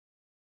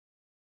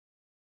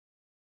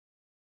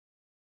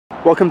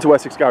Welcome to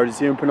Wessex Garages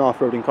here in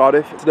Penarth Road in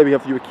Cardiff. Today we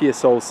have for you a Kia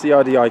Soul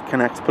CRDI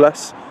Connect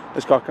Plus.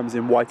 This car comes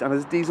in white and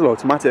is diesel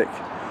automatic.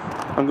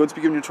 I'm going to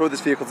be giving you a tour of this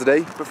vehicle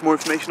today, but for more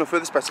information or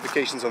further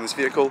specifications on this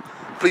vehicle,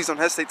 please don't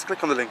hesitate to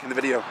click on the link in the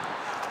video.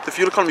 The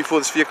fuel economy for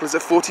this vehicle is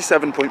at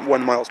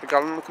 47.1 miles per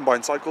gallon on a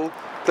combined cycle,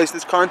 placing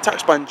this car in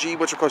tax band G,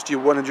 which will cost you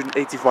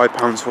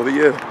 £185 for the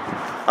year.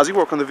 As you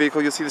walk on the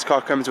vehicle, you'll see this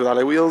car comes with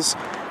alloy wheels,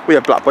 we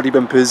have black body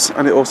bumpers,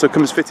 and it also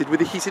comes fitted with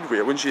a heated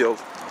rear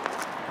windshield.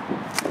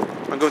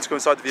 I'm going to go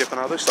inside the vehicle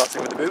now though,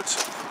 starting with the boot.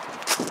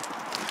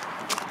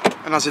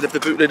 And as you lift the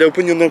boot lid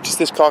open, you'll notice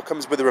this car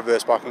comes with a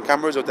reverse parking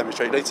camera, as I'll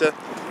demonstrate later.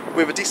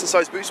 We have a decent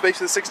sized boot space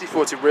with a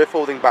 60/40 rear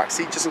folding back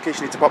seat, just in case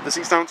you need to pop the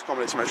seats down to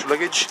accommodate some extra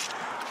luggage.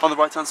 On the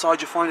right hand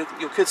side you'll find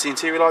your courtesy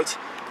interior light,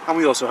 and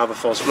we also have a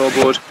false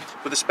floorboard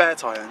with a spare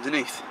tyre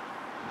underneath.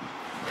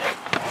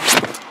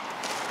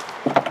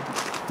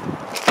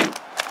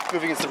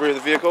 Moving into the rear of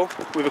the vehicle,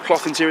 we have a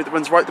cloth interior that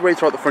runs right the way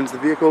throughout the front of the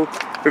vehicle.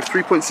 We have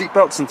 3-point seat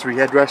belts and 3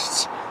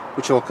 headrests,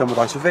 which all come with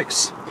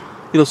ISOFIX.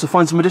 You'll also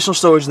find some additional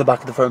storage in the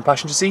back of the front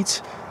passenger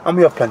seat, and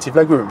we have plenty of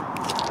legroom.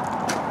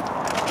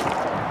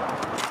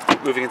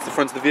 Moving into the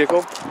front of the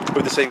vehicle,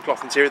 with the same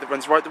cloth interior that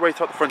runs right the way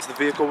throughout the front of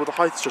the vehicle with a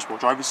height adjustable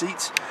driver's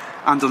seat,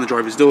 and on the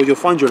driver's door you'll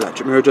find your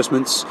electric mirror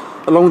adjustments,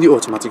 along with the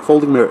automatic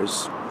folding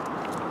mirrors.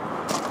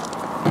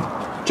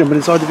 Jumping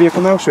inside the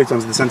vehicle now, straight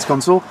onto the centre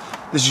console.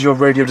 This is your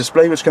radio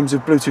display, which comes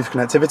with Bluetooth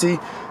connectivity.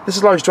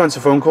 This allows you to answer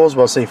phone calls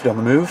while safely on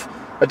the move.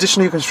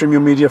 Additionally, you can stream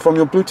your media from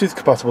your Bluetooth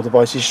compatible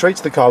devices straight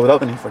to the car without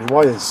the need for any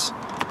wires.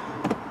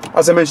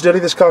 As I mentioned earlier,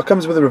 this car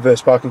comes with a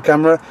reverse parking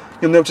camera.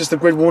 You'll notice the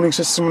grid warning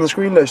system on the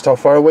screen lets how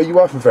far away you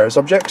are from various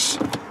objects.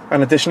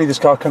 And additionally, this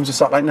car comes with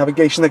satellite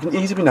navigation that can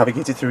easily be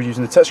navigated through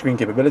using the touchscreen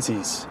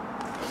capabilities.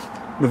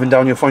 Moving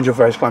down, you'll find your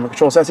various climate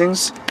control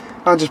settings.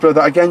 And just below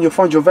that again, you'll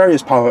find your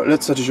various power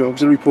outlets, such as your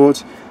auxiliary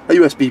port, a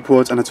USB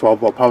port, and a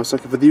 12-volt power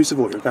socket for the use of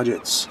all your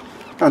gadgets.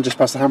 And just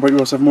past the handbrake, you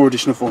also have more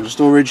additional forms of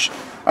storage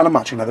and a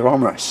matching leather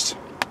armrest.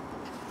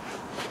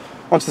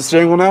 Onto the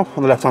steering wheel now.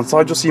 On the left hand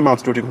side you'll see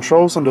mounted audio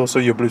controls and also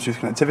your Bluetooth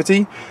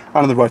connectivity, and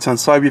on the right hand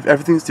side we have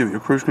everything to do with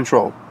your cruise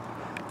control.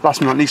 Last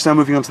but not least, now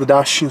moving on to the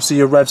dash, you'll see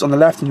your revs on the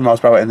left and your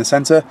miles per hour in the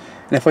centre,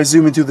 and if I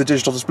zoom into the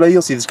digital display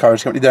you'll see this car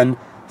has currently done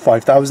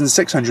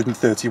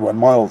 5,631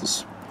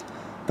 miles.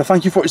 But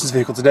thank you for watching this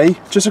vehicle today.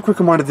 Just a quick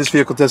reminder, this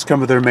vehicle does come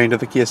with the remainder of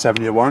the Kia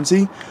 7-year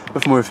warranty,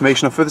 but for more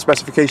information or further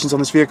specifications on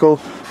this vehicle,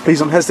 please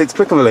don't hesitate to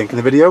click on the link in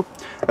the video.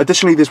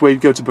 Additionally, this way you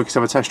go to book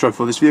yourself a test drive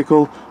for this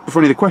vehicle. But for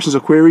any other questions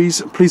or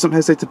queries, please don't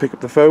hesitate to pick up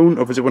the phone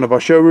or visit one of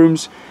our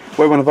showrooms,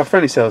 where one of our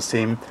friendly sales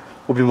team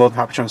will be more than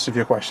happy to answer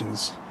your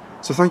questions.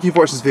 So thank you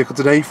for watching this vehicle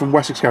today from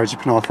Wessex Garages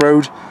Penarth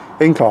Road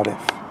in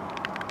Cardiff.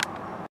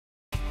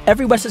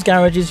 Every Wessex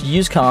Garages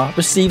used car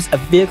receives a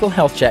vehicle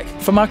health check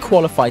from our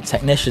qualified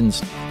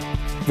technicians.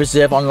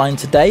 Reserve online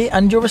today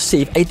and you'll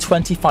receive a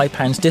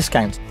 £25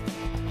 discount.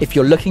 If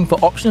you're looking for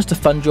options to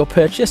fund your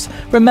purchase,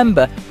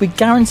 remember we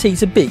guarantee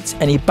to beat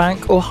any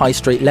bank or high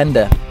street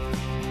lender.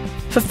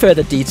 For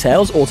further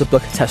details or to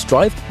book a test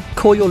drive,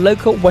 call your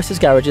local Wessex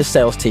Garages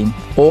sales team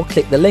or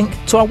click the link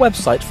to our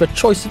website for a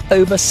choice of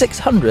over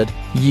 600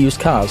 used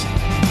cars.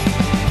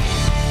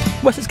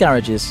 Wessex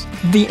Garages,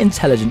 the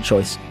intelligent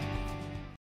choice.